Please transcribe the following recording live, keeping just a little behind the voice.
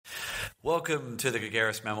Welcome to the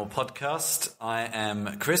Gregarious Mammal Podcast. I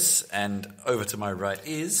am Chris, and over to my right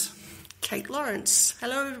is... Kate Lawrence.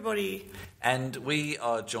 Hello, everybody. And we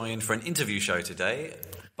are joined for an interview show today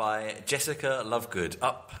by Jessica Lovegood,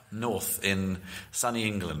 up north in sunny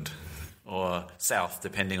England, or south,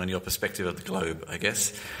 depending on your perspective of the globe, I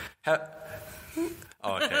guess.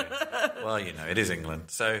 Oh, okay. Well, you know, it is England.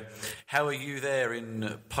 So how are you there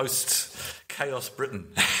in post-chaos Britain?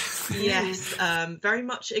 Yes, very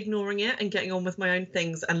much ignoring it and getting on with my own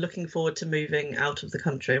things and looking forward to moving out of the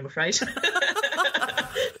country, I'm afraid.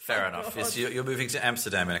 Fair enough. Yes, you're moving to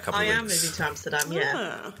Amsterdam in a couple of weeks. I am moving to Amsterdam,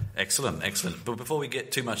 yeah. Excellent, excellent. But before we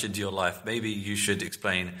get too much into your life, maybe you should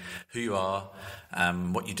explain who you are,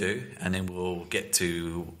 what you do, and then we'll get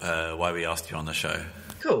to why we asked you on the show.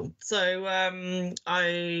 Cool. So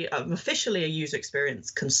I am officially a user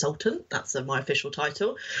experience consultant. That's my official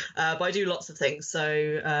title. But I do lots of things.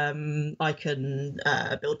 So I can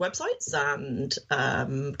build websites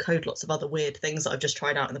and code lots of other weird things that I've just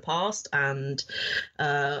tried out in the past. And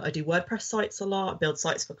I do WordPress sites a lot, build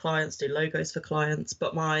sites for clients, do logos for clients.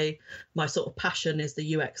 But my sort of passion is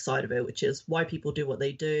the UX side of it, which is why people do what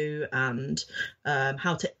they do and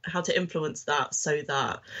how to influence that so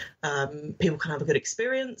that people can have a good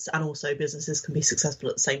experience and also businesses can be successful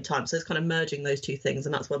at the same time. So it's kind of merging those two things,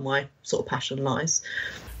 and that's where my sort of passion lies.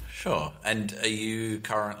 Sure. And are you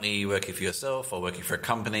currently working for yourself or working for a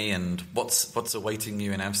company, and what's awaiting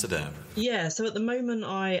you in Amsterdam? Yeah, so at the moment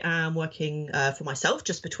I am working for myself,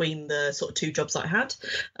 just between the sort of two jobs that I had.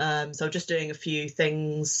 So I'm just doing a few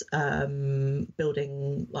things,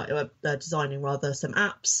 building, designing rather, some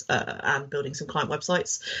apps and building some client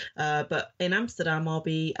websites. But in Amsterdam I'll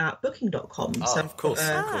be at booking.com. Oh, so, of course.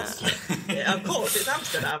 Yeah, of course, it's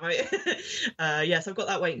Amsterdam, right? So I've got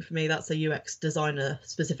that waiting for me. That's a UX designer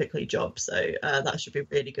specific job, so that should be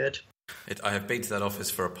really good. I have been to that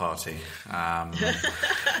office for a party.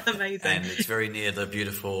 Amazing. And it's very near the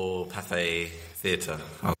beautiful Pathé Theatre.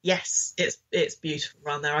 Oh. Yes, it's beautiful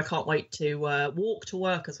around there. I can't wait to walk to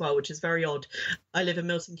work as well, which is very odd. I live in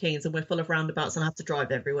Milton Keynes and we're full of roundabouts and I have to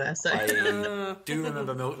drive everywhere. So I do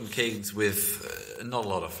remember Milton Keynes with not a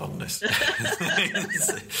lot of fondness.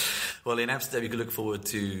 Well, in Amsterdam you can look forward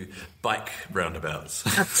to bike roundabouts.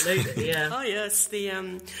 Absolutely, yeah. Oh yes,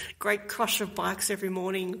 the great crush of bikes every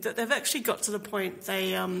morning. They've actually got to the point they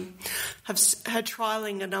have had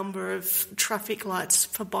trialling a number of traffic lights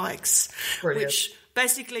for bikes. Brilliant. Which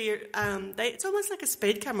basically, it's almost like a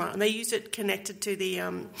speed camera, and they use it connected to the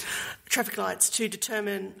traffic lights to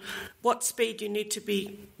determine what speed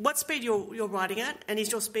you're riding at, and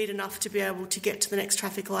is your speed enough to be able to get to the next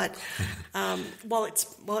traffic light while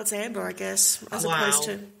it's amber, I guess, as opposed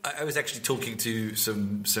to. I was actually talking to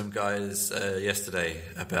some guys yesterday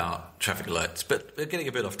about traffic lights, but we're getting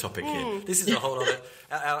a bit off topic here. This is a whole other.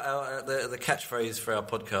 The catchphrase for our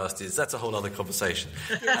podcast is that's a whole other conversation.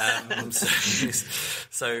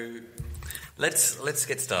 So let's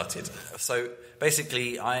get started. So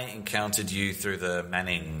basically, I encountered you through the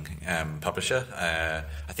Manning publisher.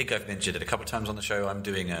 I think I've mentioned it a couple of times on the show. I'm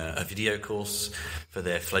doing a video course for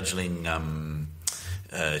their fledgling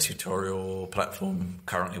tutorial platform.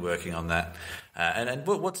 Currently working on that. And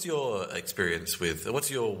what's your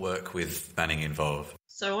what's your work with Manning involved?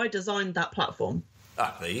 So I designed that platform.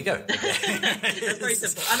 Ah, there you go. That's very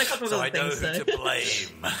simple. And a couple of other things. So I know who to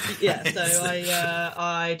blame. Yeah, so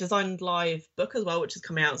I designed Live Book as well, which is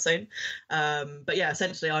coming out soon. But yeah,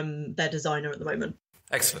 essentially I'm their designer at the moment.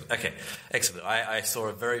 Excellent. Okay, excellent. I saw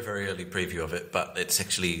a very, very early preview of it, but it's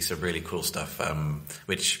actually some really cool stuff,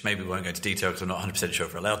 which maybe we won't go into detail because I'm not 100% sure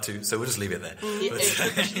if we're allowed to, so we'll just leave it there. It's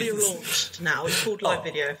officially launched now. It's called Live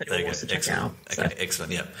Video if anyone wants to check it out. Okay, so.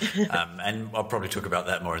 Excellent, yeah. And I'll probably talk about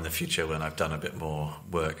that more in the future when I've done a bit more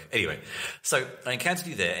work. Anyway, so I encountered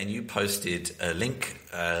you there and you posted a link,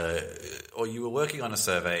 or you were working on a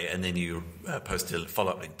survey and then you posted a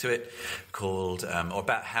follow-up link to it called, or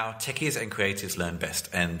about how techies and creatives learn best.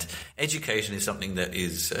 And education is something that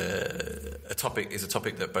is a topic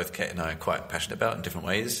that both Kate and I are quite passionate about in different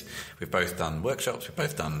ways. We've both done workshops, we've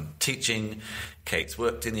both done teaching. Kate's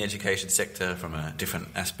worked in the education sector from a different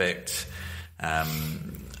aspect. We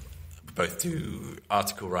both do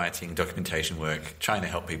article writing, documentation work, trying to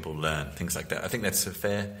help people learn, things like that. I think that's a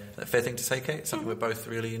fair thing to say, Kate. Something we're both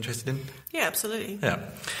really interested in. Yeah, absolutely. Yeah.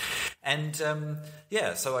 And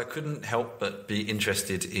so I couldn't help but be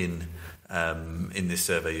interested in this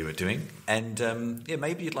survey you were doing, and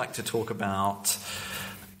maybe you'd like to talk about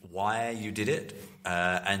why you did it,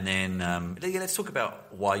 and then let's talk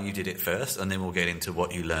about why you did it first, and then we'll get into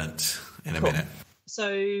what you learnt in a minute. So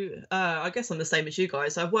I guess I'm the same as you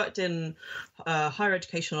guys. I've worked in higher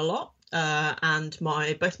education a lot. and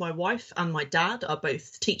both my wife and my dad are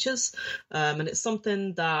both teachers, and it's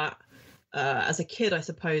something that as a kid, I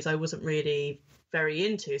suppose I wasn't really very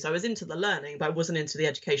into. So I was into the learning, but I wasn't into the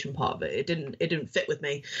education part of it. It didn't fit with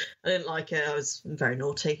me. I didn't like it. I was very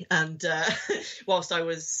naughty, and whilst I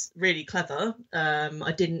was really clever,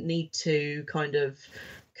 I didn't need to kind of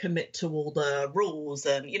commit to all the rules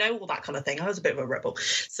and all that kind of thing. I was a bit of a rebel.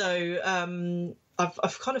 So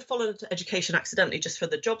I've kind of followed education accidentally just for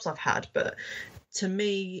the jobs I've had, but to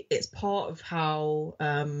me, it's part of how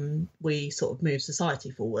we sort of move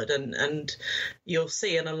society forward, and you'll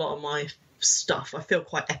see in a lot of my stuff, I feel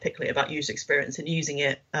quite epically about user experience and using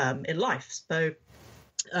it in life. So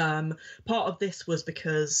part of this was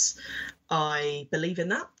because I believe in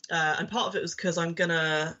that, and part of it was because I'm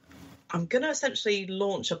gonna essentially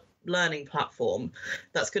launch a learning platform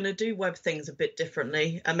that's going to do web things a bit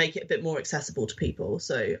differently and make it a bit more accessible to people.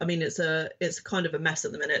 So I mean, it's kind of a mess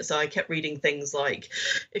at the minute. So I kept reading things like,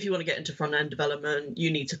 if you want to get into front end development,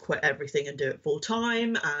 you need to quit everything and do it full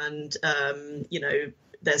time, and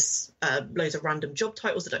there's loads of random job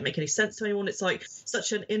titles that don't make any sense to anyone. It's like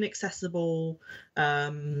such an inaccessible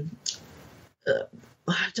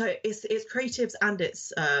it's creatives and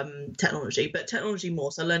it's technology, but technology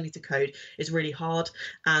more. So learning to code is really hard,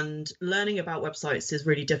 and learning about websites is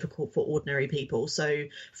really difficult for ordinary people. So,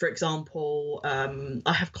 for example,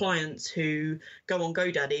 I have clients who go on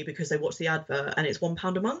GoDaddy because they watch the advert and it's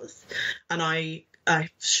 £1 a month, and I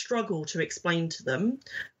struggle to explain to them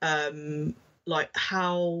like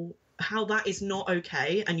how that is not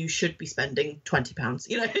okay, and you should be spending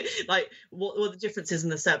 £20, like what the difference is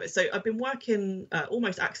in the service. So I've been working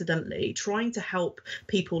almost accidentally trying to help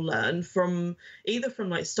people learn from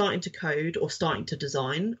like starting to code or starting to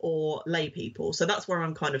design or lay people. So that's where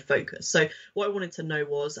I'm kind of focused. So what I wanted to know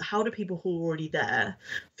was, how do people who are already there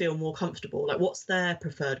feel more comfortable? Like, what's their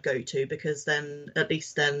preferred go-to? Because then at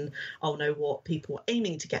least then I'll know what people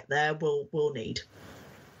aiming to get there will need.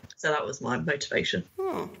 So that was my motivation.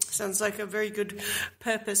 Sounds like a very good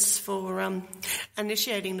purpose for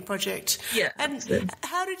initiating the project. Yeah. And absolutely.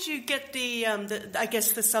 How did you get the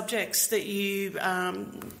subjects that you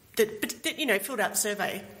that filled out the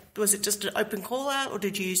survey? Was it just an open call out, or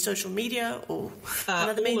did you use social media or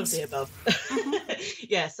other means? All of the above.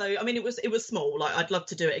 Yeah, so I mean, it was small. Like, I'd love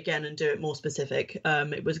to do it again and do it more specific.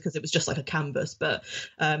 It was because it was just like a canvas. But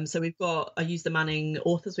so I use the Manning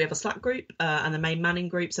authors. We have a Slack group and the main Manning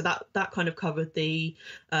group. So that kind of covered the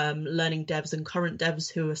learning devs and current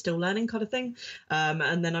devs who are still learning kind of thing.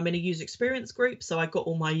 And then I'm in a user experience group. So I got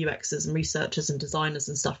all my UXers and researchers and designers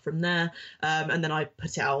and stuff from there. And then I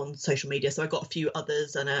put it out on social media. So I got a few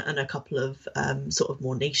others and a couple of sort of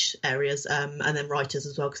more niche areas, and then writers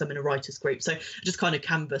as well, because I'm in a writers group. So I just kind of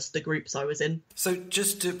canvassed the groups I was in. So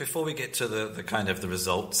before we get to the kind of the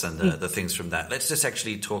results and the things from that, let's just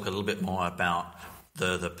actually talk a little bit more about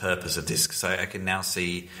the purpose of this. So I can now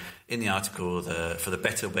see in the article for the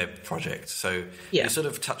Better Web project. So you sort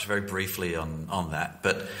of touched very briefly on that,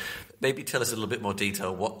 but maybe tell us a little bit more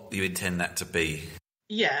detail what you intend that to be.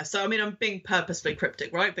 Yeah, so I mean, I'm being purposefully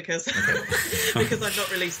cryptic, right? Because because I've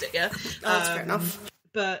not released it yet. That's fair enough.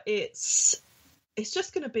 But it's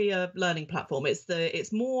just going to be a learning platform.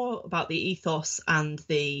 It's more about the ethos and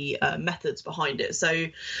the methods behind it. So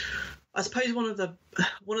I suppose one of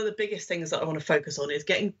the biggest things that I want to focus on is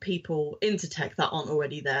getting people into tech that aren't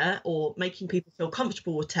already there, or making people feel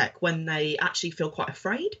comfortable with tech when they actually feel quite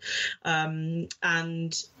afraid. And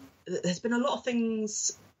there's been a lot of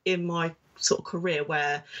things in my sort of career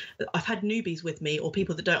where I've had newbies with me or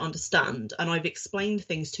people that don't understand, and I've explained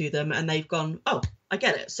things to them and they've gone, oh, I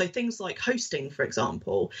get it. So things like hosting, for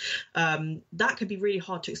example, that can be really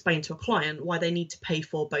hard to explain to a client why they need to pay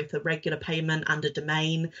for both a regular payment and a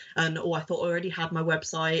domain, and I thought I already had my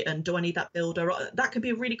website, and do I need that builder? That could be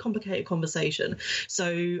a really complicated conversation.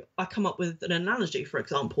 So I come up with an analogy, for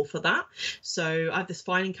example, for that. So I have this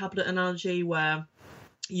filing cabinet analogy where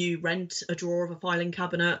you rent a drawer of a filing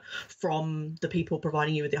cabinet from the people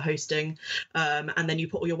providing you with your hosting, and then you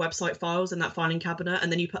put all your website files in that filing cabinet, and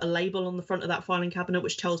then you put a label on the front of that filing cabinet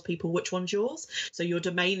which tells people which one's yours. So your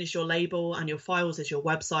domain is your label, and your files is your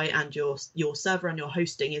website, and your server and your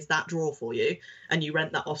hosting is that drawer for you, and you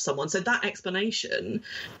rent that off someone. So that explanation,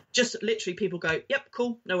 just literally people go, yep,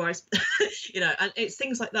 cool, no worries. And it's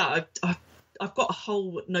things like that. I've got a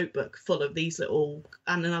whole notebook full of these little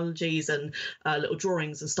analogies and little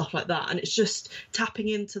drawings and stuff like that. And it's just tapping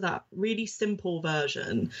into that really simple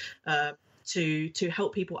version to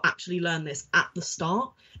help people actually learn this at the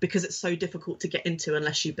start, because it's so difficult to get into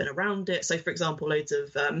unless you've been around it. So, for example, loads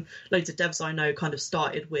of devs I know kind of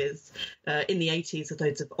started with in the 80s with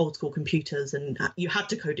loads of old school computers, and you had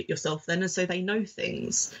to code it yourself then, and so they know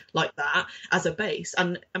things like that as a base.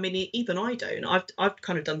 And I mean, even I don't. I've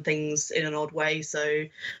kind of done things in an odd way. So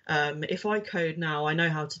if I code now, I know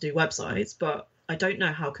how to do websites, but I don't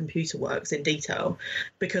know how computer works in detail,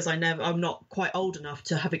 because I'm not quite old enough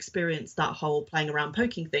to have experienced that whole playing around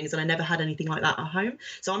poking things, and I never had anything like that at home.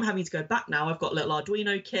 So I'm having to go back now. I've got a little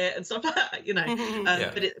Arduino kit and stuff like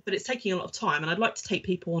that, but it's taking a lot of time, and I'd like to take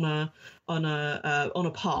people on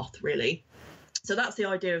a path, really. So that's the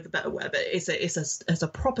idea of the Better Web. It's a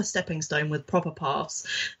proper stepping stone with proper paths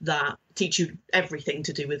that teach you everything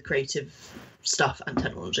to do with creative stuff and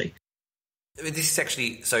technology. I mean, this is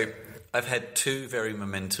actually so. I've had two very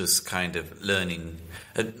momentous kind of learning,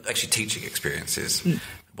 actually teaching experiences.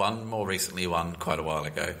 One more recently, one quite a while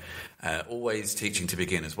ago. Always teaching to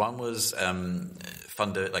beginners. One was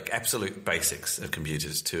like absolute basics of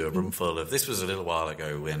computers to a room full of. This was a little while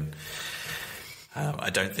ago when I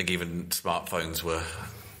don't think even smartphones were.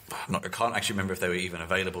 I can't actually remember if they were even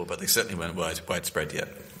available, but they certainly weren't widespread yet.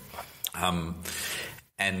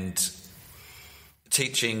 And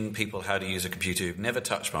teaching people how to use a computer who've never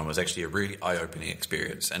touched one was actually a really eye-opening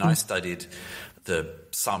experience. And I studied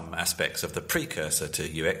some aspects of the precursor to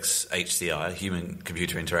UX, HCI,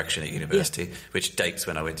 human-computer interaction at university, which dates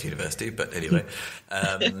when I went to university, but anyway.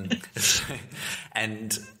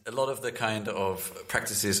 And a lot of the kind of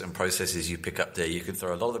practices and processes you pick up there, you can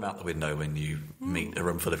throw a lot of them out the window when you meet a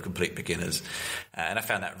room full of complete beginners. And I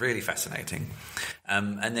found that really fascinating.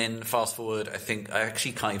 And then fast forward, I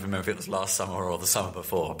actually can't even remember if it was last summer or the summer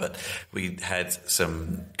before, but we had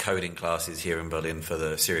some coding classes here in Berlin for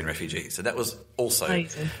the Syrian refugees. So that was also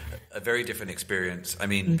a very different experience. I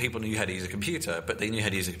mean, people knew how to use a computer, but they knew how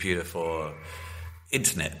to use a computer for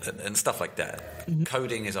internet and stuff like that.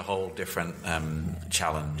 Coding is a whole different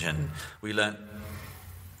challenge, and we learnt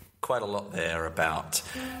quite a lot there about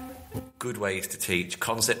good ways to teach,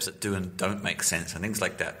 concepts that do and don't make sense, and things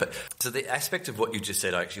like that. But so the aspect of what you just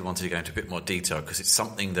said, I actually wanted to go into a bit more detail, because it's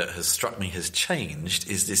something that has struck me has changed,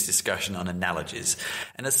 is this discussion on analogies.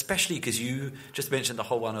 And especially because you just mentioned the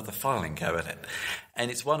whole one of the filing cabinet. And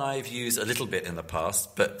it's one I've used a little bit in the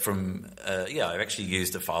past, but I've actually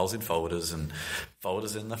used the files in folders and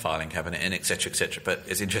folders in the filing cabinet and et cetera, but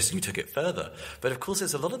it's interesting you took it further. But of course,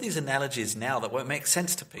 there's a lot of these analogies now that won't make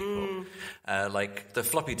sense to people, like the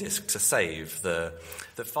floppy disk to save, the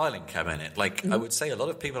filing cabinet. I would say a lot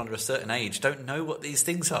of people under a certain age don't know what these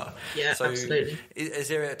things are. Yeah, so absolutely. Is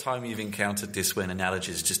there a time you've encountered this when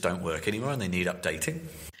analogies just don't work anymore and they need updating?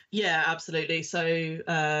 Yeah, absolutely. So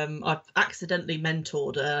I've accidentally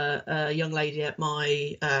mentored a young lady at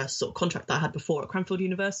my sort of contract that I had before at Cranfield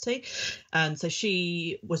University. And so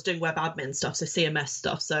she was doing web admin stuff, so CMS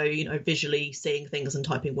stuff. So, visually seeing things and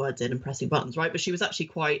typing words in and pressing buttons, right? But she was actually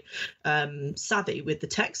quite savvy with the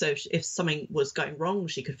tech. So if something was going wrong,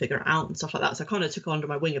 she could figure it out and stuff like that. So I kind of took her under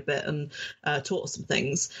my wing a bit and taught her some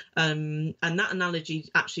things. And that analogy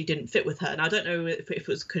actually didn't fit with her. And I don't know if it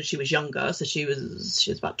was because she was younger. So she was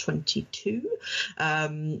about 22,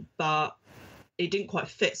 but it didn't quite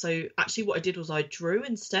fit. So actually what I did was I drew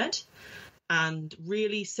instead, and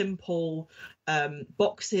really simple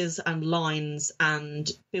boxes and lines and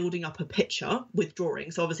building up a picture with drawing.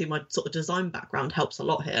 So obviously my sort of design background helps a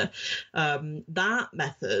lot here. That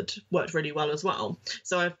method worked really well as well.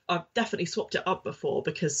 So I've definitely swapped it up before,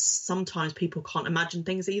 because sometimes people can't imagine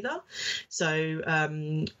things either.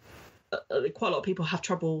 So quite a lot of people have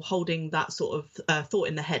trouble holding that sort of thought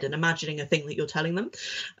in their head and imagining a thing that you're telling them.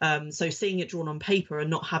 So seeing it drawn on paper and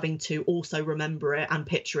not having to also remember it and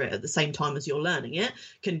picture it at the same time as you're learning it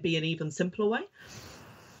can be an even simpler way.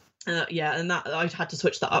 And that I had to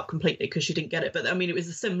switch that up completely because she didn't get it. But I mean, it was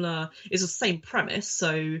the same premise.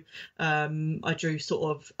 So I drew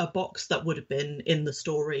sort of a box that would have been in the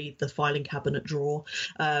story, the filing cabinet drawer,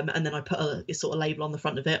 and then I put a sort of label on the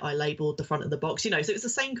front of it. I labelled the front of the box, so it's the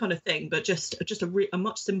same kind of thing, but just a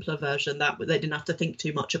much simpler version that they didn't have to think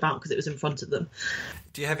too much about because it was in front of them.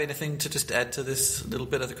 Do you have anything to just add to this little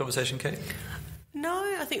bit of the conversation, Kate?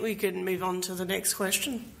 No, I think we can move on to the next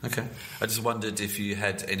question. Okay. I just wondered if you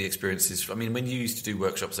had any experiences. I mean, when you used to do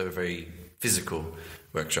workshops, they were very physical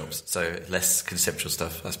workshops, so less conceptual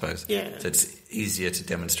stuff, I suppose. Yeah. So it's easier to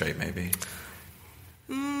demonstrate, maybe.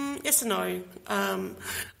 Yes and no.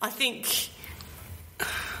 I think...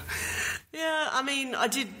 Yeah, I mean, I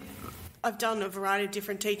did... I've done a variety of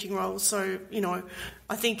different teaching roles. So,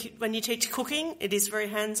 I think when you teach cooking, it is very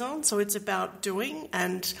hands-on. So it's about doing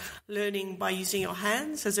and learning by using your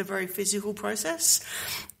hands as a very physical process.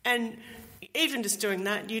 And even just doing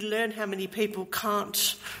that, you learn how many people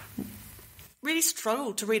can't really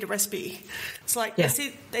struggle to read a recipe. It's like they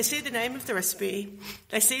see the name of the recipe,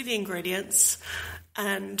 they see the ingredients,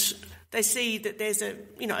 and they see that there's a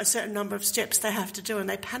certain number of steps they have to do, and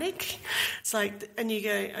they panic. It's like, and you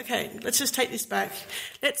go, okay, let's just take this back.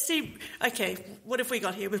 Let's see, okay, what have we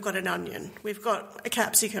got here? We've got an onion, we've got a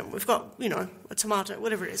capsicum, we've got, a tomato,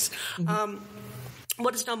 whatever it is. Mm-hmm.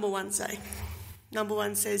 What does number 1 say? Number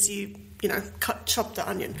 1 says chop the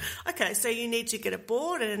onion. Okay, so you need to get a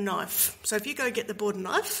board and a knife. So if you go get the board and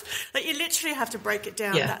knife, you literally have to break it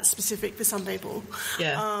down that specific for some people.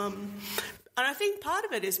 Yeah. And I think part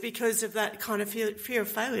of it is because of that kind of fear of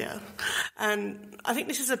failure. And I think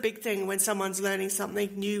this is a big thing when someone's learning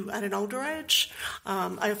something new at an older age.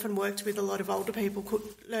 I often worked with a lot of older people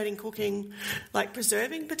learning cooking, like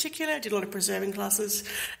preserving in particular. I did a lot of preserving classes.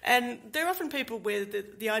 And they're often people where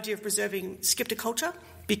the idea of preserving skipped a culture.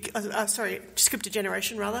 Skipped a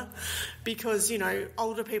generation rather, because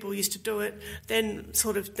older people used to do it. Then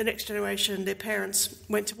sort of the next generation, their parents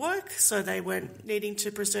went to work, so they weren't needing to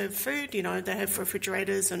preserve food. They have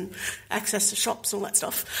refrigerators and access to shops, all that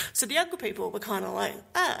stuff. So the younger people were kind of like,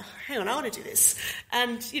 hang on, I want to do this,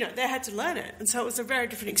 and they had to learn it, and so it was a very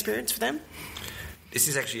different experience for them. This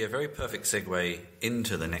is actually a very perfect segue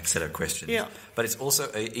into the next set of questions. Yeah. But it's also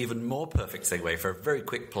an even more perfect segue for a very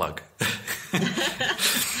quick plug.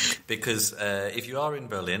 Because if you are in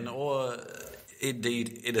Berlin, or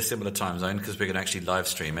indeed in a similar time zone, because we're going to actually live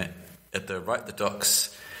stream it, at the Write the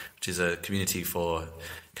Docs, which is a community for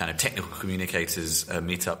kind of technical communicators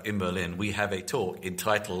meetup in Berlin, we have a talk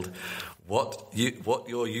entitled what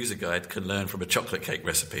your user guide can learn from a chocolate cake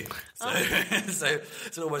recipe. So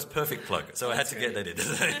it's an almost perfect plug. So I had to get that in.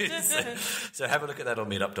 So have a look at that on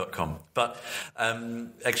meetup.com. But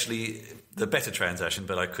actually, the better transition,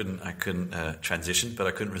 but I couldn't transition, but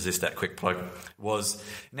I couldn't resist that quick plug, was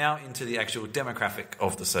now into the actual demographic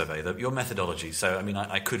of the survey, your methodology. So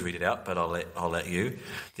I could read it out, but I'll let you.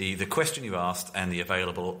 The question you asked and the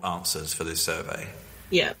available answers for this survey.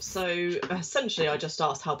 Yeah, so essentially I just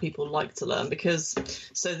asked how people like to learn, because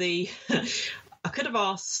I could have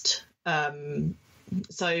asked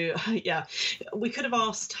we could have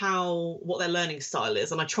asked what their learning style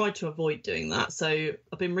is, and I tried to avoid doing that. So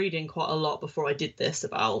I've been reading quite a lot before I did this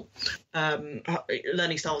about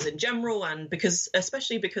learning styles in general, and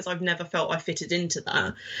especially because I've never felt I fitted into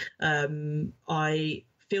that, I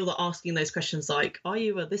feel that asking those questions like, are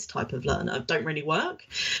you this type of learner, don't really work.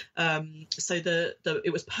 So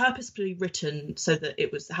it was purposefully written so that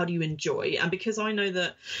it was, how do you enjoy? And because I know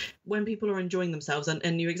that when people are enjoying themselves,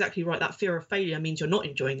 and you're exactly right, that fear of failure means you're not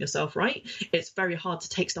enjoying yourself, right? It's very hard to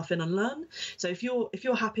take stuff in and learn. So if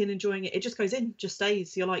you're happy and enjoying it, it just goes in, just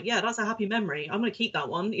stays. You're like, yeah, that's a happy memory, I'm going to keep that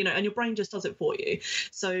one, and your brain just does it for you.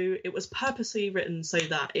 So it was purposely written so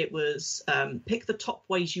that it was pick the top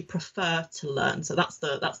ways you prefer to learn. So that's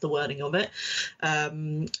the wording of it.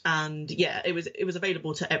 And yeah, it was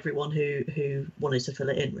available to everyone who wanted to fill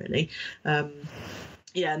it in, really. And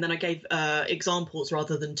then I gave examples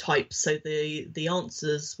rather than types. So the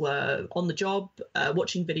answers were on the job,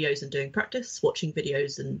 watching videos and doing practice, watching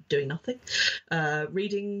videos and doing nothing,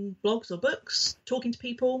 reading blogs or books, talking to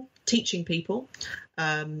people, teaching people,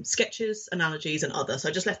 sketches, analogies, and other. So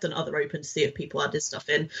I just left an other open to see if people added stuff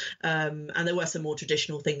in. And there were some more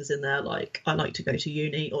traditional things in there, like I like to go to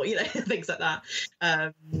uni, or things like that.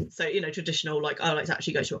 So traditional, like I like to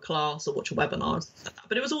actually go to a class or watch a webinar.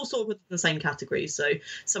 But it was all sort of within the same categories. So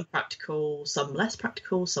some practical, some less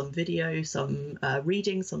practical, some video, some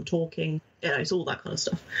reading, some talking. It's all that kind of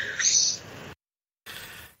stuff.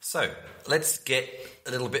 So let's get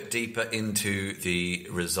a little bit deeper into the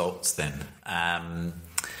results then.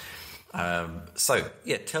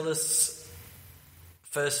 Tell us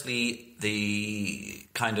firstly the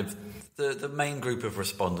kind of the main group of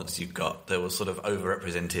respondents you've got. They were sort of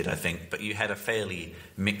overrepresented, I think, but you had a fairly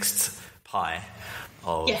mixed pie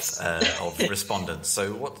of respondents.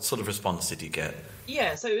 So what sort of response did you get?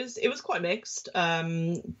 Yeah, so it was quite mixed.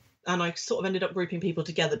 And I sort of ended up grouping people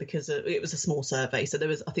together because it was a small survey. So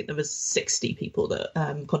I think there was 60 people that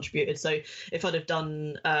contributed. So if I'd have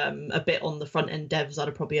done a bit on the front end devs, I'd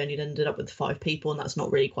have probably only ended up with 5 people, and that's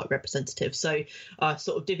not really quite representative. So I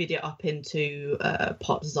sort of divvied it up into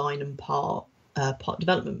part design and part part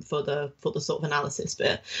development for the sort of analysis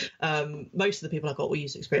bit. Most of the people I got were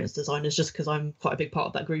user experience designers, just because I'm quite a big part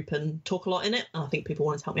of that group and talk a lot in it, and I think people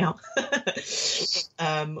wanted to help me out.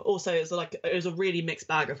 Also, it was a really mixed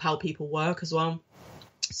bag of how people work as well.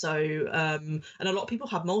 So, and a lot of people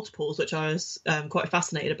have multiples, which I was quite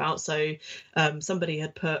fascinated about. So somebody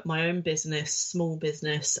had put my own business, small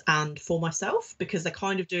business, and for myself, because they're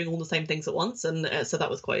kind of doing all the same things at once. And so that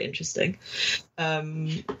was quite interesting.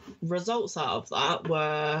 Results out of that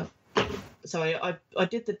were, so I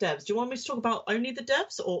did the devs. Do you want me to talk about only the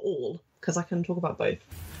devs or all? Because I can talk about both.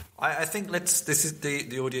 I think this is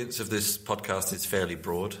the audience of this podcast is fairly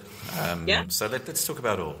broad. So let's talk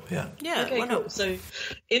about all. Yeah. Yeah. Okay, cool. So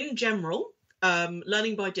in general,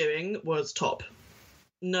 learning by doing was top.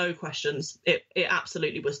 No questions. It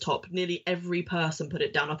absolutely was top. Nearly every person put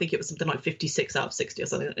it down. I think it was something like 56 out of 60 or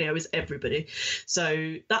something. It was everybody.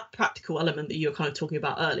 So that practical element that you were kind of talking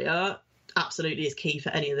about earlier absolutely is key for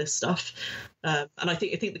any of this stuff. And I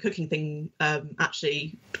think the cooking thing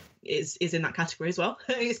actually is in that category as well.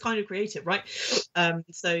 It's kind of creative, right?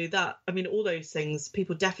 So that, I mean, all those things,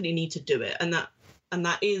 people definitely need to do it, and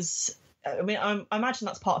that is, I mean, I imagine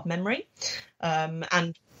that's part of memory,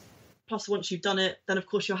 and plus once you've done it, then of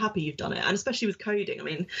course you're happy you've done it. And especially with coding, I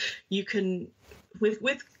mean, you can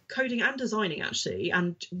with coding and designing actually,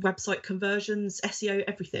 and website conversions, SEO,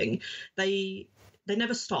 everything, they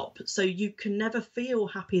never stop. So you can never feel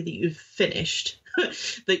happy that you've finished,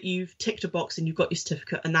 that you've ticked a box and you've got your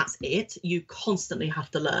certificate and that's it. You constantly have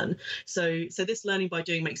to learn. So this learning by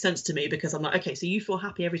doing makes sense to me, because I'm like, okay, so you feel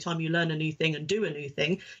happy every time you learn a new thing and do a new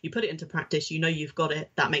thing, you put it into practice, you know you've got it,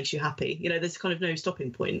 that makes you happy. You know, there's kind of no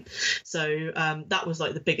stopping point. So that was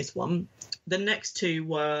like the biggest one. The next two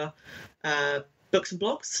were books and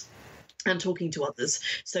blogs and talking to others.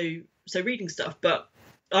 So reading stuff, but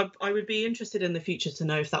I would be interested in the future to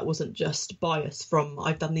know if that wasn't just bias from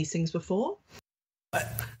I've done these things before.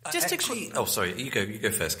 Sorry, you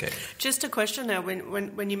go first, Kate. Just a question now.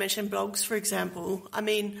 When you mentioned blogs, for example, I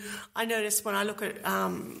mean, I notice when I look at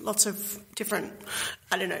lots of different,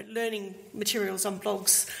 learning materials on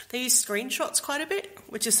blogs, they use screenshots quite a bit,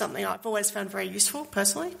 which is something I've always found very useful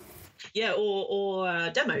personally. Yeah, or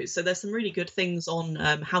demos. So there's some really good things on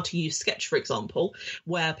how to use Sketch, for example,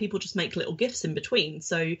 where people just make little GIFs in between.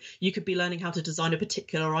 So you could be learning how to design a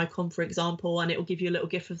particular icon, for example, and it will give you a little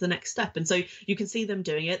GIF of the next step. And so you can see them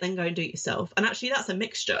doing it, then go and do it yourself. And actually, that's a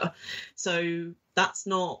mixture. So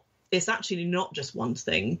it's actually not just one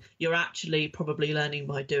thing. You're actually probably learning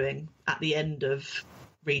by doing at the end of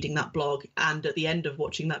reading that blog and at the end of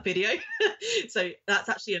watching that video. So that's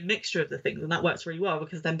actually a mixture of the things, and that works really well,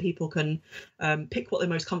 because then people can pick what they're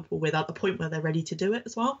most comfortable with at the point where they're ready to do it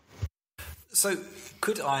as well. So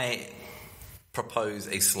could I propose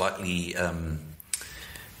a slightly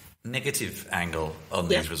negative angle on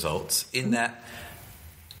these results, in that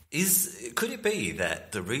could it be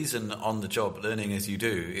that the reason on the job learning as you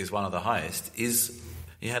do is one of the highest is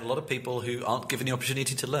you had a lot of people who aren't given the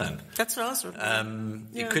opportunity to learn? That's awesome.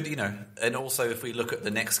 You could, and also if we look at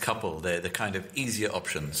the next couple, they're the kind of easier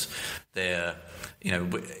options. They're,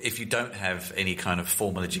 if you don't have any kind of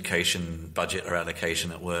formal education, budget or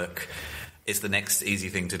allocation at work, it's the next easy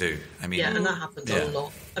thing to do. I mean, and that happens a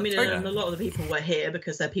lot. I mean, and a lot of the people were here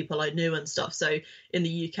because they're people I knew and stuff. So in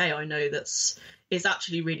the UK, I know it's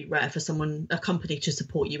actually really rare for a company to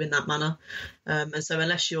support you in that manner. And so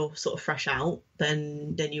unless you're sort of fresh out,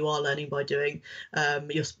 then you are learning by doing.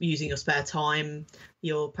 You're using your spare time,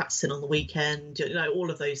 you're practicing on the weekend, all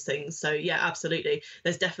of those things. So yeah, absolutely.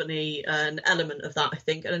 There's definitely an element of that, I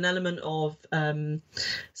think, and an element of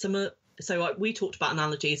so we talked about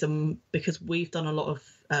analogies, and because we've done a lot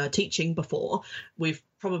of teaching before, we've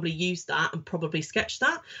probably used that and probably sketched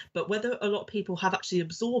that, but whether a lot of people have actually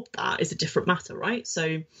absorbed that is a different matter, right?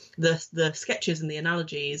 So the sketches and the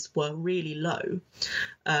analogies were really low,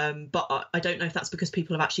 but I don't know if that's because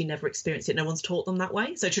people have actually never experienced it. No one's taught them that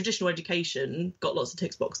way. So traditional education got lots of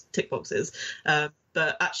tick boxes,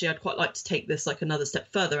 but actually I'd quite like to take this like another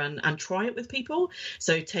step further and try it with people.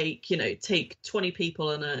 So take 20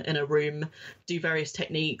 people in a room, do various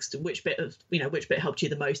techniques, which bit helped you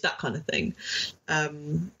the most, that kind of thing.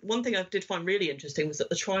 One thing I did find really interesting was that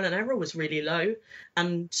the trial and error was really low,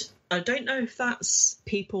 and I don't know if that's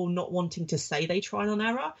people not wanting to say they trial and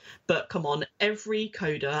error, but come on, every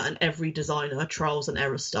coder and every designer trials and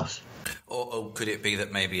error stuff. Or could it be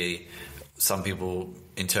that maybe some people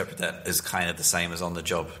interpret that as kind of the same as on the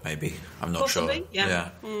job, maybe. I'm not Possibly, sure. yeah.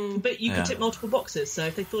 But you could tick multiple boxes, so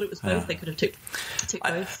if they thought it was both, they could have ticked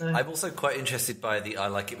both. So. I'm also quite interested by I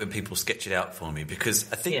like it when people sketch it out for me,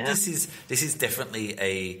 because I think this is definitely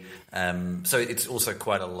a so it's also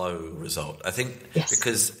quite a low result. I think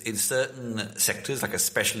because in certain sectors, like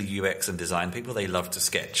especially UX and design people, they love to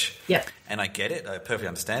sketch. Yeah. And I get it, I perfectly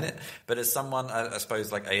understand it. But as someone, I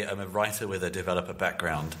suppose, like I'm a writer with a developer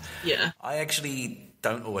background. Yeah. I actually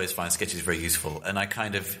don't always find sketches very useful, and I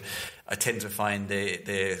tend to find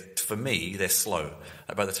for me they're slow.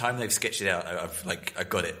 By the time they've sketched it out, I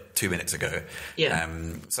got it 2 minutes ago. Yeah.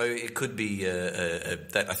 So it could be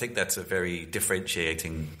that. I think that's a very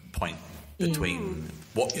differentiating point between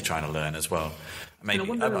what you're trying to learn as well. Maybe,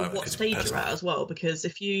 and I wonder what stage you're at as well, because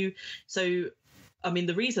the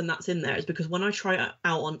reason that's in there is because when I try it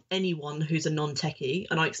out on anyone who's a non-techie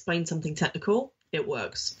and I explain something technical, it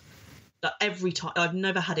works. Every time. I've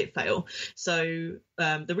never had it fail. So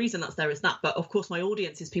the reason that's there is that. But of course, my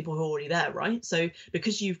audience is people who are already there, right? So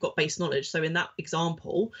because you've got base knowledge, so in that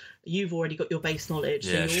example, you've already got your base knowledge,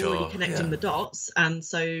 so you're already connecting the dots. And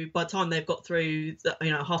so by the time they've got through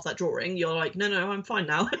half that drawing, you're like, no, I'm fine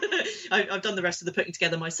now. I've done the rest of the putting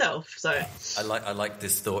together myself. So I like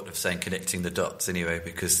this thought of saying connecting the dots anyway,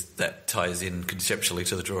 because that ties in conceptually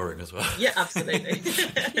to the drawing as well. Yeah, absolutely.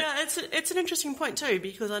 Yeah, it's an interesting point too,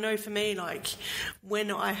 because I know for me, like when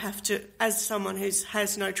I have to, as someone who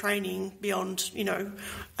has no training beyond,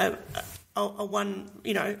 a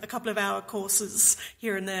couple of hour courses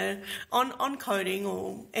here and there on coding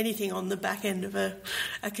or anything on the back end of a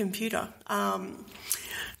computer,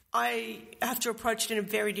 I have to approach it in a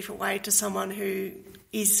very different way to someone who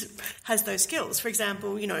has those skills. For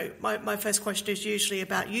example, my first question is usually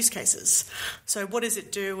about use cases. So what does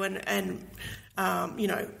it do, and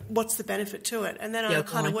what's the benefit to it? And then I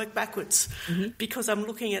kind of work backwards, because I'm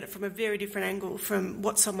looking at it from a very different angle from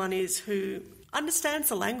what someone is who understands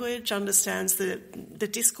the language, understands the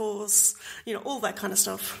discourse, all that kind of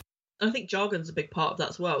stuff. I think jargon's a big part of that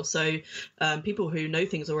as well. So people who know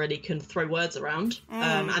things already can throw words around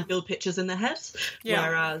and build pictures in their heads,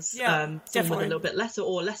 whereas someone with a little bit less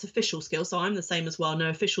official skills. So I'm the same as well. No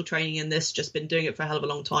official training in this, just been doing it for a hell of a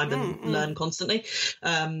long time and learn constantly.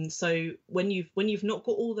 So when you've not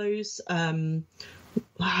got all those.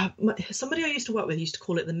 Somebody I used to work with used to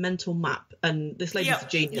call it the mental map, and this lady's a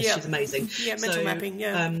genius. She's amazing. Mental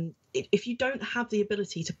mapping. If you don't have the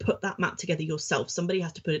ability to put that map together yourself, somebody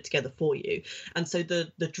has to put it together for you. And so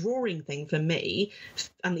the drawing thing for me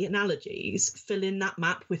and the analogies fill in that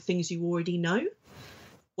map with things you already know,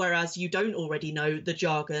 whereas you don't already know the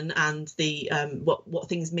jargon and the what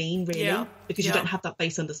things mean really, because you don't have that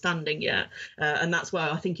base understanding yet, and that's where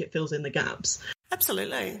I think it fills in the gaps.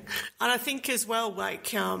 Absolutely. And I think as well, like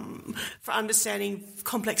for understanding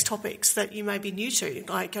complex topics that you may be new to,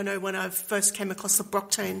 like I know when I first came across the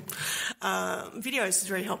blockchain videos is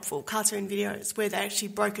very helpful, cartoon videos where they actually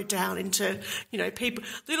broke it down into,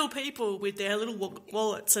 little people with their little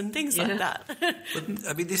wallets and things like that. But,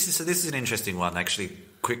 I mean, this is an interesting one, actually.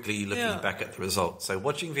 Quickly looking back at the results. So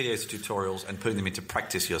watching videos, tutorials, and putting them into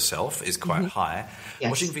practice yourself is quite high.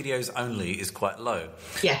 Yes. Watching videos only is quite low.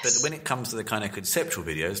 Yes. But when it comes to the kind of conceptual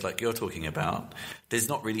videos like you're talking about, there's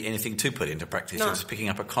not really anything to put into practice. No. You're just picking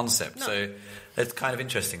up a concept. No. So it's kind of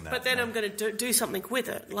interesting that. But then I'm going to do something with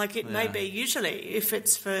it. Like it may be, usually, if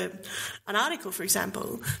it's for an article, for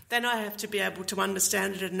example, then I have to be able to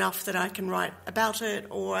understand it enough that I can write about it,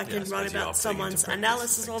 or I can write about someone's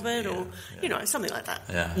analysis of it, or, something like that.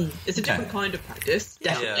 Yeah. It's a different kind of practice,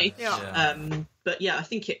 definitely. But I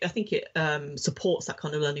think it supports that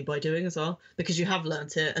kind of learning by doing as well, because you have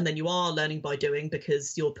learnt it, and then you are learning by doing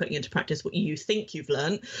because you're putting into practice what you think you've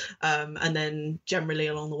learnt, and then generally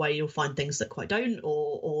along the way you'll find things that quite don't,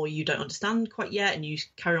 or you don't understand quite yet, and you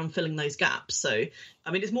carry on filling those gaps. So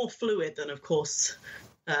I mean, it's more fluid than, of course,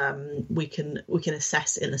 we can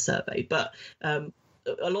assess in a survey, but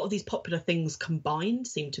a lot of these popular things combined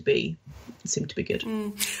seem to be good.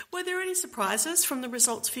 Were there any surprises from the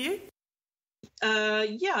results for you? There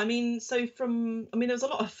was a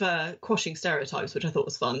lot of quashing stereotypes, which I thought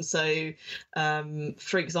was fun. So,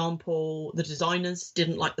 for example, the designers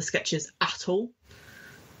didn't like the sketches at all.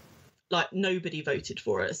 Like, nobody voted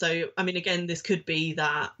for it. So, I mean, again, this could be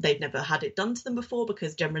that they've never had it done to them before,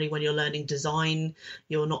 because generally when you're learning design,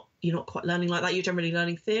 you're not quite learning like that. You're generally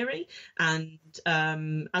learning theory. And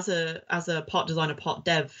as a part designer, part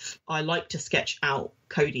dev, I like to sketch out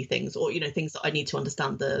codey things, or things that I need to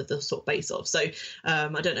understand the sort of base of. So I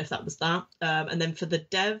don't know if that was that. And then for the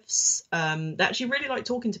devs, they actually really like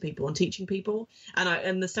talking to people and teaching people.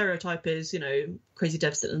 And the stereotype is crazy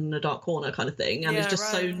devs sitting in a dark corner kind of thing, and it's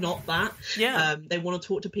just so not that. They want to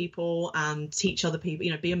talk to people and teach other people,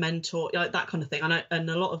 be a mentor, like that kind of thing. And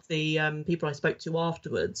a lot of the people I spoke to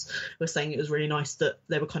afterwards were saying it was really nice that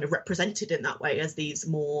they were kind of represented in that way as these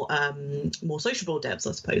more sociable devs,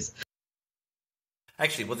 I suppose.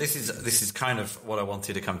 Actually, well, this is kind of what I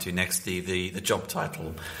wanted to come to next, the job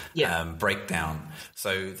title breakdown.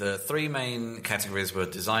 So the three main categories were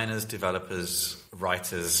designers, developers,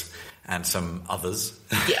 writers, and some others.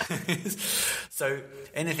 Yeah. So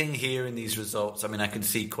anything here in these results, I mean, I can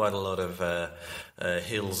see quite a lot of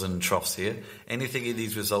hills and troughs here. Anything in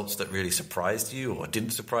these results that really surprised you or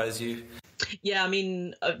didn't surprise you? Yeah, I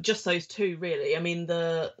mean, just those two, really. I mean,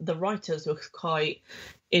 the writers were quite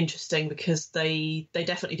interesting because they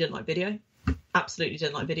definitely didn't like video. Absolutely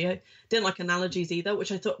didn't like video. Didn't like analogies either,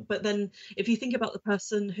 which I thought, but then if you think about the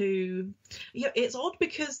person who, it's odd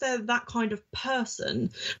because they're that kind of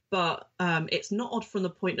person, but it's not odd from the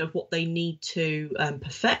point of what they need to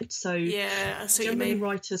perfect. So I see what you generally mean.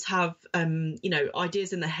 writers have,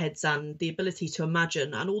 ideas in their heads and the ability to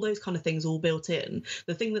imagine and all those kind of things all built in.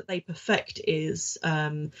 The thing that they perfect is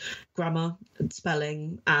grammar and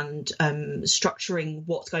spelling and structuring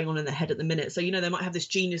what's going on in their head at the minute. So, they might have this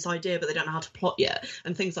genius idea, but they don't know how to plot yet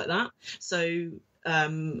and things like that. So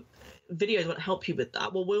videos won't help you with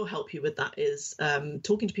that. What will help you with that is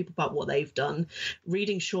talking to people about what they've done,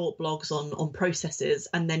 reading short blogs on processes,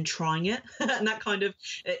 and then trying it. And that kind of,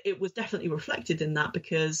 it was definitely reflected in that,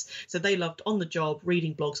 because so they loved on the job,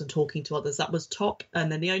 reading blogs and talking to others. That was top.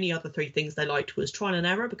 And then the only other three things they liked was trial and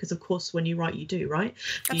error, because of course when you write, you do, right?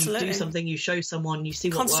 Absolutely. You do something, you show someone, you see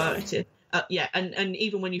what worked. And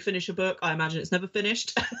even when you finish a book, I imagine it's never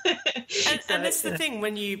finished. And that's the thing,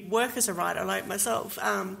 when you work as a writer like myself,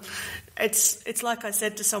 it's like I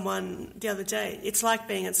said to someone the other day, it's like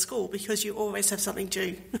being at school, because you always have something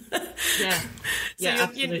due.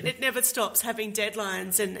 It never stops, having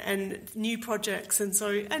deadlines and new projects, and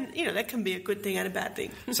that can be a good thing and a bad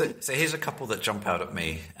thing. So here's a couple that jump out at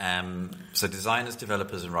me. So designers,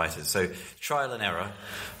 developers, and writers. So trial and error,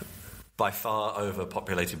 by far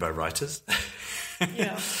overpopulated by writers.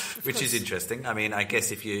 Yeah, which is interesting. I mean, I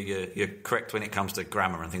guess if you're correct when it comes to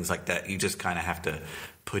grammar and things like that, you just kind of have to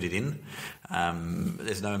put it in.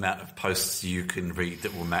 There's no amount of posts you can read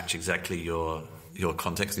that will match exactly your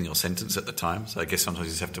context and your sentence at the time. So I guess sometimes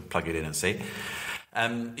you just have to plug it in and see.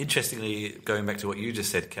 Interestingly, going back to what you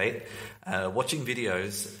just said, Kate, watching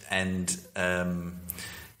videos and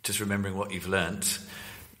just remembering what you've learnt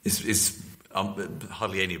is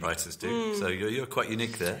hardly any writers do, so you're quite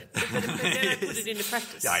unique there. But then I put it into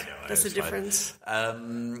practice. Yeah, I know. That's the difference.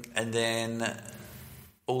 And then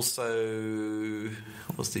also,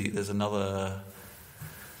 there's another.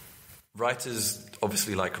 Writers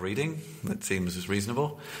obviously like reading. That seems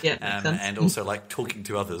reasonable. Yeah, makes sense. And also like talking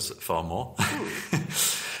to others far more.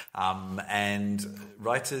 And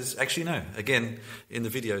writers, actually no. Again, in the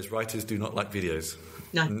videos, writers do not like videos.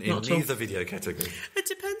 No, in not at all. neither video category. It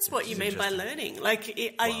depends what you mean by learning. Like,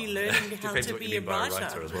 are you learning how to be a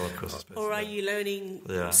writer? As well, of course, I suppose. Or are you learning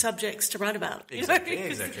subjects to write about? Exactly.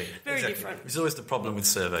 Exactly. Very different. It's always the problem with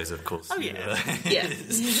surveys, of course. Oh, yeah.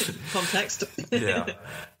 Context. Yeah.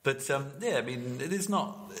 But I mean, it is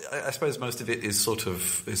not. I suppose most of it is sort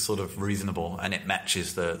of reasonable, and it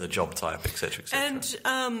matches the job type, etc., etc.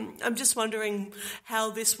 And I'm just wondering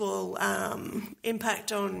how this will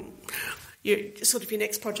impact on your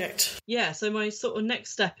next project. Yeah, so my sort of next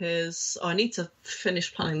step is I need to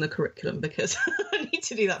finish planning the curriculum, because I need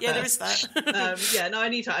to do that Yeah, first. there is that. I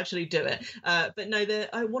need to actually do it. But no,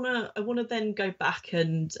 I wanna then go back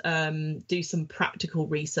and do some practical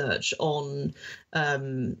research on.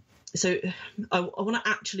 So I want to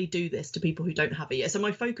actually do this to people who don't have it yet. So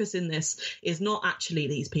my focus in this is not actually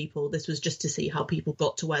these people. This was just to see how people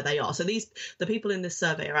got to where they are. So the people in this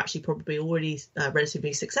survey are actually probably already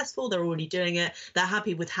relatively successful. They're already doing it. They're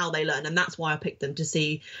happy with how they learn, and that's why I picked them to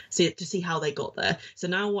see how they got there. So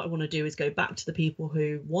now what I want to do is go back to the people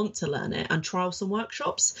who want to learn it and trial some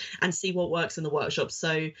workshops and see what works in the workshops.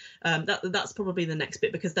 So that's probably the next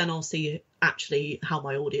bit, because then I'll see actually how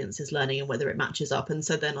my audience is learning and whether it matches up, and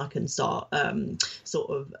so then I can start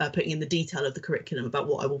putting in the detail of the curriculum about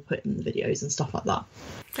what I will put in the videos and stuff like that.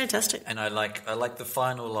 Fantastic. And I like the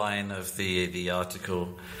final line of the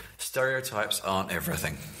article: stereotypes aren't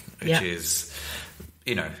everything, which is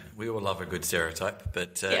we all love a good stereotype,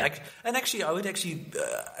 but actually,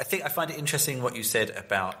 I find it interesting what you said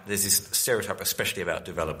about there's this stereotype, especially about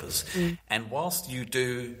developers, and whilst you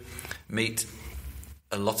do meet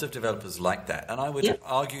a lot of developers like that, and I would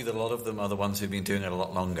argue that a lot of them are the ones who've been doing it a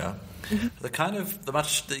lot longer.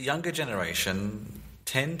 The younger generation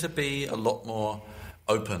tend to be a lot more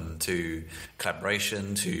open to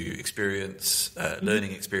collaboration, to experience,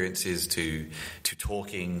 learning experiences, to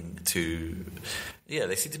talking,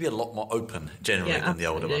 they seem to be a lot more open generally than the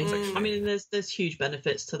older ones. Actually. I mean, there's huge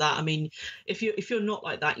benefits to that. I mean, if you're not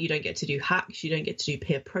like that, you don't get to do hacks, you don't get to do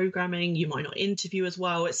peer programming, you might not interview as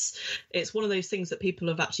well. It's one of those things that people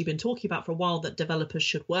have actually been talking about for a while that developers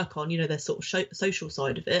should work on. Their sort of social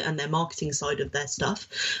side of it and their marketing side of their stuff.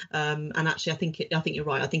 And actually, I think you're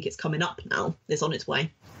right. I think it's coming up now. It's on its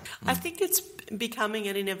way. I think it's becoming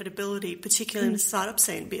an inevitability, particularly in the startup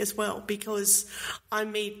scene as well, because I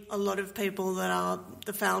meet a lot of people that are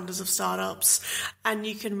the founders of startups, and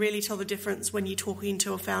you can really tell the difference when you're talking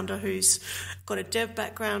to a founder who's got a dev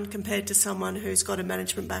background compared to someone who's got a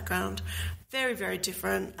management background. Very, very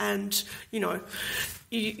different. And,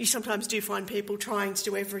 you sometimes do find people trying to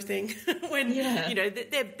do everything when,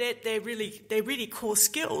 they're really core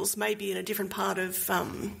skills, maybe in a different part of,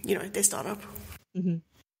 their startup. Mm-hmm.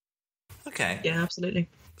 Okay. Yeah, absolutely.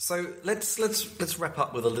 So let's wrap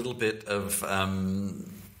up with a little bit of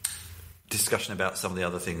discussion about some of the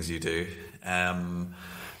other things you do.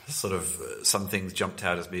 Some things jumped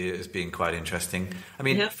out as being quite interesting. I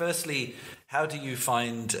mean, firstly, how do you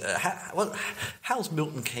find how's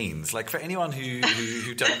Milton Keynes? Like, for anyone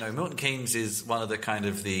who don't know, Milton Keynes is one of the kind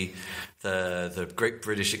of the great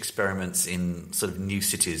British experiments in sort of new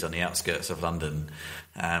cities on the outskirts of London.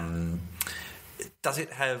 Does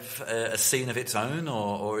it have a scene of its own,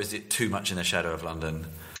 or is it too much in the shadow of London?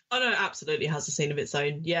 Oh, no, it absolutely has a scene of its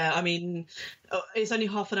own. Yeah, I mean, it's only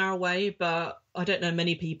half an hour away, but I don't know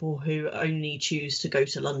many people who only choose to go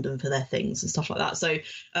to London for their things and stuff like that. So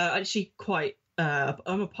actually quite...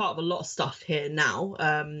 I'm a part of a lot of stuff here now.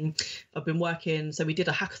 I've been working, so we did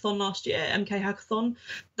a hackathon last year, MK Hackathon.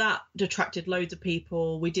 That attracted loads of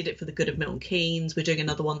people. We did it for the good of Milton Keynes. We're doing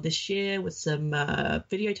another one this year with some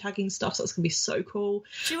video tagging stuff, so that's going to be so cool.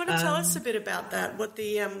 Do you want to tell us a bit about that? What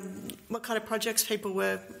kind of projects people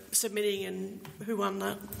were submitting and who won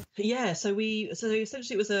that? Yeah, so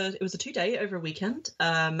essentially it was a 2-day over a weekend,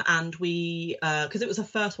 and we because it was the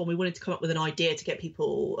first one, we wanted to come up with an idea to get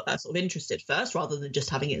people sort of interested first, rather than just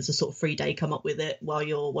having it as a sort of free day. Come up with it while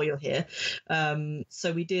you're here.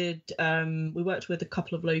 So we did. We worked with a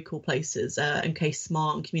couple of local places, MK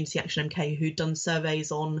Smart and Community Action MK, who'd done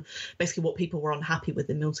surveys on basically what people were unhappy with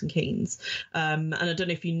in Milton Keynes. And I don't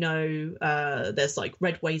know if you know, there's like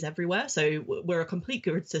redways everywhere. So we're a complete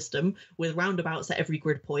grid system with roundabouts at every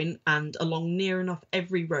grid point, and along near enough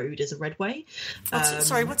every road is a redway.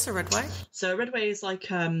 What's a redway? So a redway is like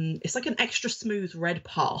it's like an extra smooth red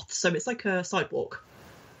path. So it's like a sidewalk.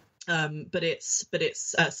 But it's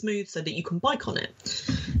smooth so that you can bike on it.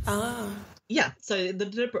 Yeah, so the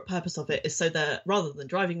deliberate purpose of it is so that rather than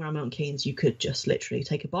driving around Milton Keynes, you could just literally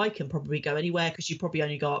take a bike and probably go anywhere, because you probably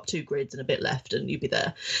only go up 2 grids and a bit left and you'd be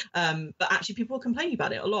there. But actually people are complaining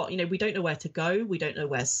about it a lot. We don't know where to go. We don't know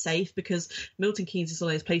where's safe, because Milton Keynes is one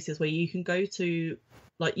of those places where you can go to,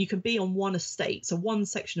 like, you can be on one estate, so one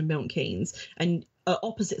section of Milton Keynes, and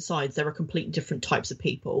opposite sides there are completely different types of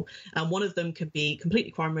people, and one of them could be completely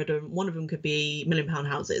crime ridden, one of them could be £1 million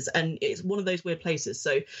houses, and it's one of those weird places.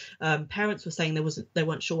 So parents were saying they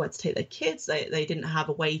weren't sure where to take their kids. They didn't have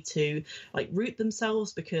a way to like route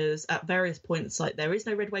themselves, because at various points like there is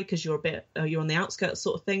no red way because you're on the outskirts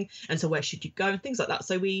sort of thing, and so where should you go and things like that.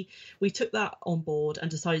 So we took that on board and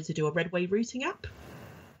decided to do a redway routing app.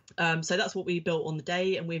 So that's what we built on the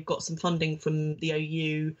day, and we've got some funding from the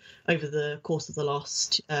OU over the course of the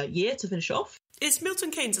last year to finish off. Is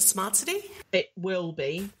Milton Keynes a smart city? It will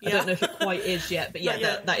be. Yeah. I don't know if it quite is yet, but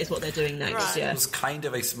yeah, that is what they're doing next. Right. Yeah. It was kind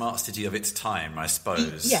of a smart city of its time, I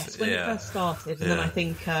suppose. Yes, when it first started, and then I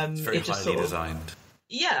think it's very it just highly designed.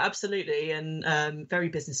 Yeah, absolutely, and very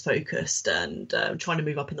business focused, and trying to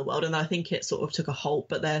move up in the world. And I think it sort of took a halt,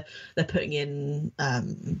 but they're putting in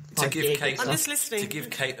to give Cate. I'm just listening. To give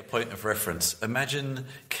Cate a point of reference, imagine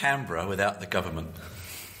Canberra without the government.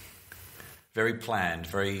 Very planned,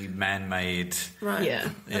 very man-made. Right. Yeah.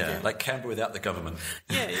 Yeah, okay. like Canberra without the government.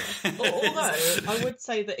 Yeah. Although I would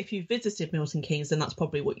say that if you visited Milton Keynes, then that's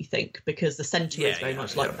probably what you think, because the centre is very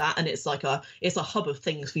much like that, and it's like it's a hub of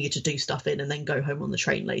things for you to do stuff in and then go home on the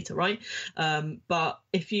train later, right? But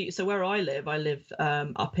where I live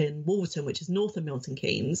up in Wolverton, which is north of Milton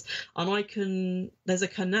Keynes, and there's a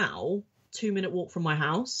canal 2-minute walk from my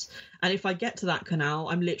house, and if I get to that canal,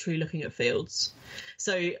 I'm literally looking at fields.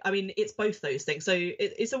 So I mean, it's both those things. So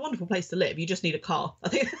it's a wonderful place to live. You just need a car. I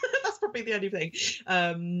think that's probably the only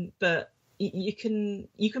thing. But you can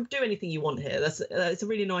do anything you want here. It's a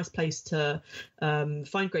really nice place to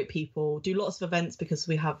find great people, do lots of events because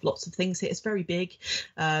we have lots of things here. It's very big.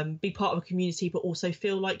 Be part of a community, but also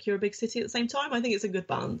feel like you're a big city at the same time. I think it's a good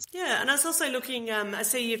balance. Yeah, and I was also looking. I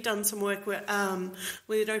see you've done some work with an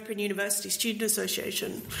Open University Student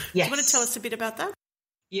Association. Yes. Do you want to tell us a bit about that?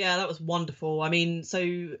 Yeah, that was wonderful. I mean, so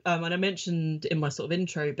and I mentioned in my sort of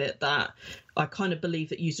intro bit that I kind of believe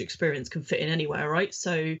that user experience can fit in anywhere, right?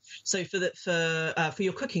 So for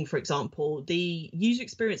your cooking, for example, the user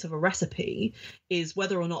experience of a recipe is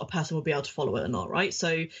whether or not a person will be able to follow it or not, right?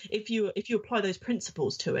 So if you apply those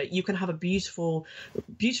principles to it, you can have a beautifully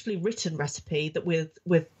written recipe that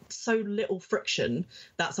with so little friction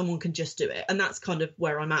that someone can just do it. And that's kind of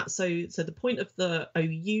where I'm at. So the point of the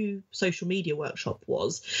OU social media workshop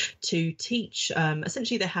was to teach,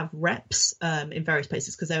 essentially they have reps in various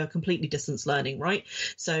places because they were completely distance learning, right?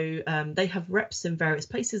 So they have reps in various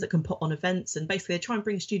places that can put on events, and basically they try and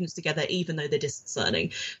bring students together even though they're distance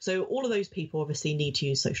learning. So all of those people obviously need to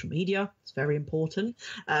use social media. It's very important.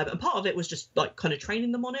 And part of it was just like kind of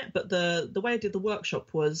training them on it. But the way I did the workshop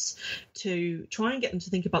was to try and get them to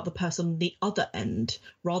think about the person on the other end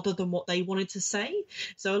rather than what they wanted to say.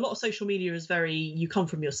 So a lot of social media is very, you come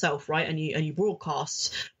from yourself, right? And you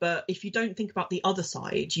broadcast, but if you don't think about the other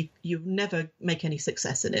side, you never make any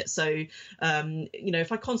success in it. So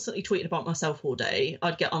if I constantly tweeted about myself all day,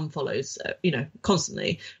 I'd get unfollows,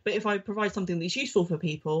 constantly. But if I provide something that's useful for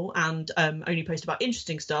people and only post about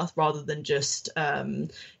interesting stuff rather than just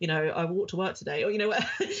I walked to work today, or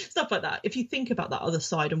stuff like that. If you think about that other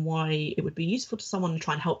side and why it would be useful to someone and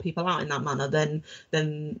try and help people out in that manner,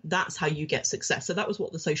 then that's how you get success. So that was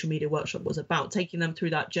what the social media workshop was about, taking them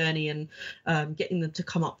through that journey and getting them to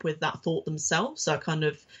come up with that thought themselves. So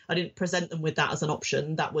I didn't present them with that as an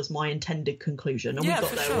option. That was my intended conclusion, and we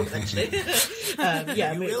got there eventually.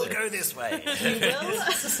 You will go this way. You will.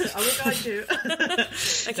 I will guide you.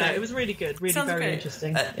 Okay, no, it was really good, really. Sounds very great.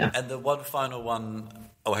 Interesting. And the one final one.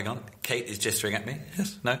 Oh, hang on. Kate is gesturing at me.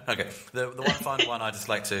 Yes? No? Okay. The one final one I'd just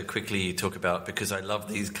like to quickly talk about, because I love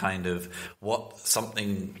these kind of what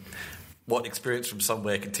experience from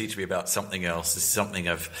somewhere can teach me about something else. This is something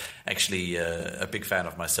I've actually a big fan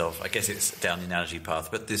of myself. I guess it's down the analogy path,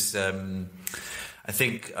 but this I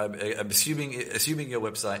think I'm assuming your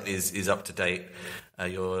website is up to date.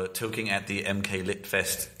 You're talking at the MK Lit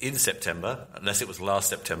Fest in September, unless it was last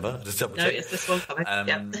September. Just double check. No, it's this one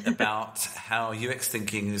coming. About how UX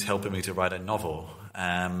thinking is helping me to write a novel,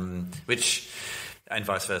 and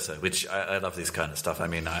vice versa. Which I love this kind of stuff. I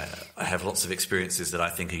mean, I have lots of experiences that I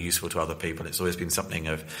think are useful to other people. It's always been something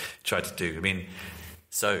I've tried to do. I mean,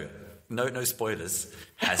 so. No spoilers.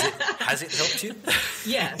 Has it helped you?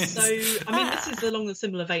 Yeah. So I mean, this is along the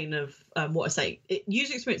similar vein of what I say.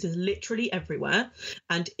 User experience is literally everywhere,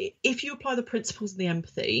 and if you apply the principles of the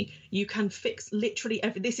empathy, you can fix literally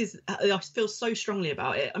every. I feel so strongly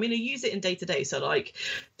about it. I mean, I use it in day to day. So like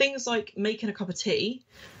things like making a cup of tea,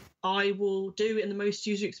 I will do in the most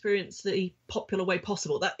user experience-y popular way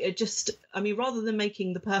possible. That it just, I mean, rather than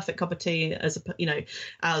making the perfect cup of tea as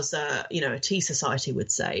a tea society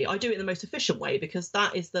would say, I do it in the most efficient way because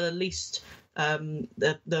that is the least,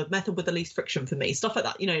 the method with the least friction for me. Stuff like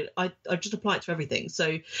that, I just apply it to everything.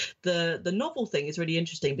 So the novel thing is really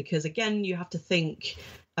interesting because again, you have to think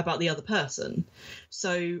about the other person.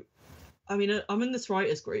 So I mean, I'm in this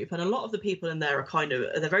writers group, and a lot of the people in there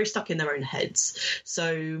they're very stuck in their own heads.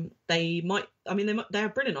 So they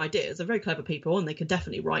have brilliant ideas. They're very clever people, and they can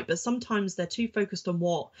definitely write. But sometimes they're too focused on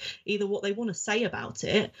either what they want to say about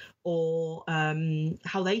it or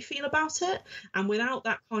how they feel about it. And without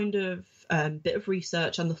that kind of bit of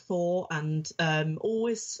research and the thought, and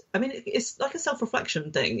it's like a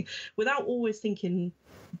self-reflection thing. Without always thinking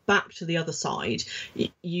back to the other side,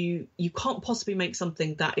 you can't possibly make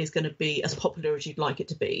something that is going to be as popular as you'd like it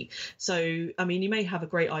to be. So I mean, you may have a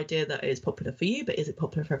great idea that is popular for you, but is it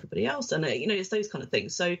popular for everybody else? And it's those kind of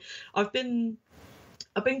things. So I've been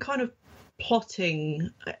kind of plotting,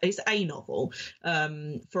 it's a novel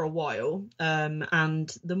for a while,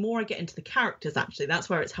 and the more I get into the characters, actually that's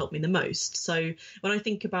where it's helped me the most. So when I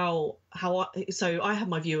think about I have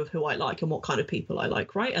my view of who I like and what kind of people I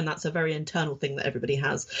like, right? And that's a very internal thing that everybody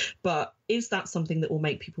has, but is that something that will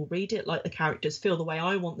make people read it, like the characters feel the way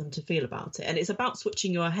I want them to feel about it? And it's about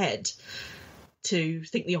switching your head to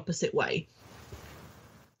think the opposite way.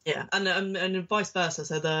 Yeah, and vice versa.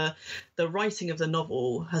 So the writing of the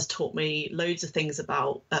novel has taught me loads of things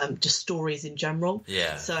about just stories in general.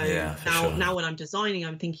 Yeah. So sure. now when I'm designing,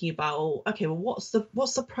 I'm thinking about, okay, well, what's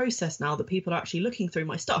the process now that people are actually looking through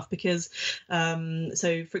my stuff? Because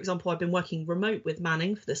so for example, I've been working remote with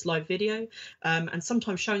Manning for this live video, and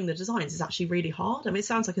sometimes showing the designs is actually really hard. I mean, it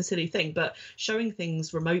sounds like a silly thing, but showing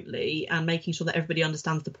things remotely and making sure that everybody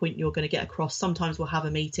understands the point you're going to get across. Sometimes we'll have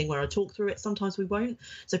a meeting where I talk through it. Sometimes we won't.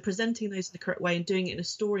 So presenting those in the correct way and doing it in a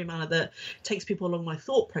story manner that takes people along my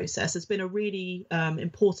thought process has been a really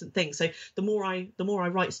important thing. So the more I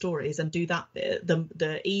write stories and do that bit,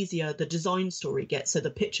 the easier the design story gets. So the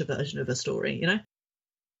picture version of a story, you know.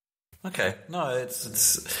 Okay, no,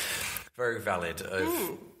 it's very valid.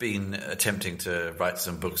 I've been attempting to write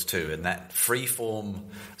some books too, and that free-form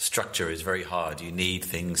structure is very hard. You need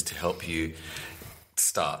things to help you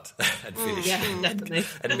start and finish definitely.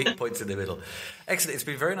 and meet points in the middle. Excellent. It's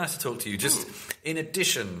been very nice to talk to you. Just in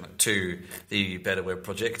addition to the Better Web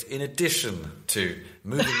project, in addition to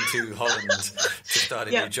moving to Holland to start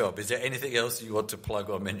a new job, is there anything else you want to plug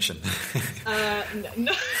or mention?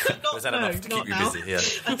 No, Was that enough to keep you busy? Yeah.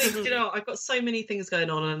 I think, I've got so many things going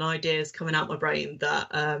on and ideas coming out my brain that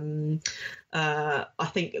I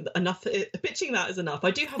think enough. Pitching that is enough.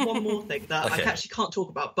 I do have one more thing that I actually can't talk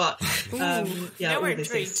about, but we're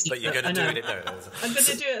intrigued. But you're going to do it. I'm going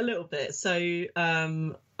to do it a little bit. So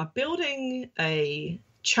I'm building a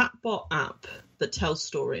chatbot app that tells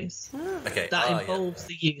stories that involves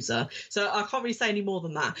the user. So I can't really say any more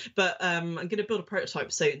than that, but I'm going to build a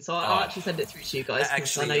prototype soon, so I'll actually send it through to you guys.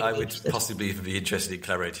 Actually, I would possibly even be interested in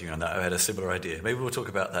collaborating on that. I had a similar idea. Maybe we'll talk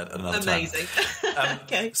about that another time. Amazing.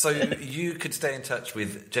 Okay. So you could stay in touch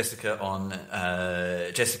with Jessica on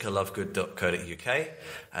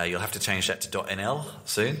jessicalovegood.co.uk. You'll have to change that to .nl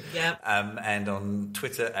soon. Yeah. And on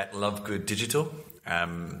Twitter at lovegooddigital.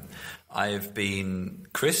 I've been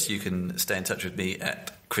Chris. You can stay in touch with me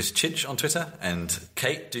at Chris Chidge on Twitter. And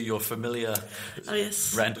Cate, do your familiar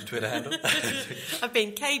random Twitter handle. I've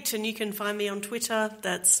been Cate, and you can find me on Twitter.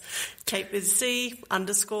 That's Cate with C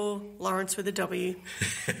 _ Lawrence with a W.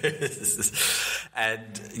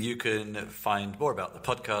 And you can find more about the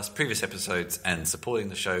podcast, previous episodes, and supporting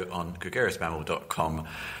the show on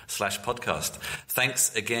gregariousmammal.com/podcast.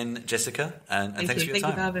 Thanks again, Jessica, and thanks for your time. Thank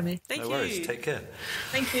you for having me. Thank you. No worries. Take care.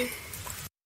 Thank you.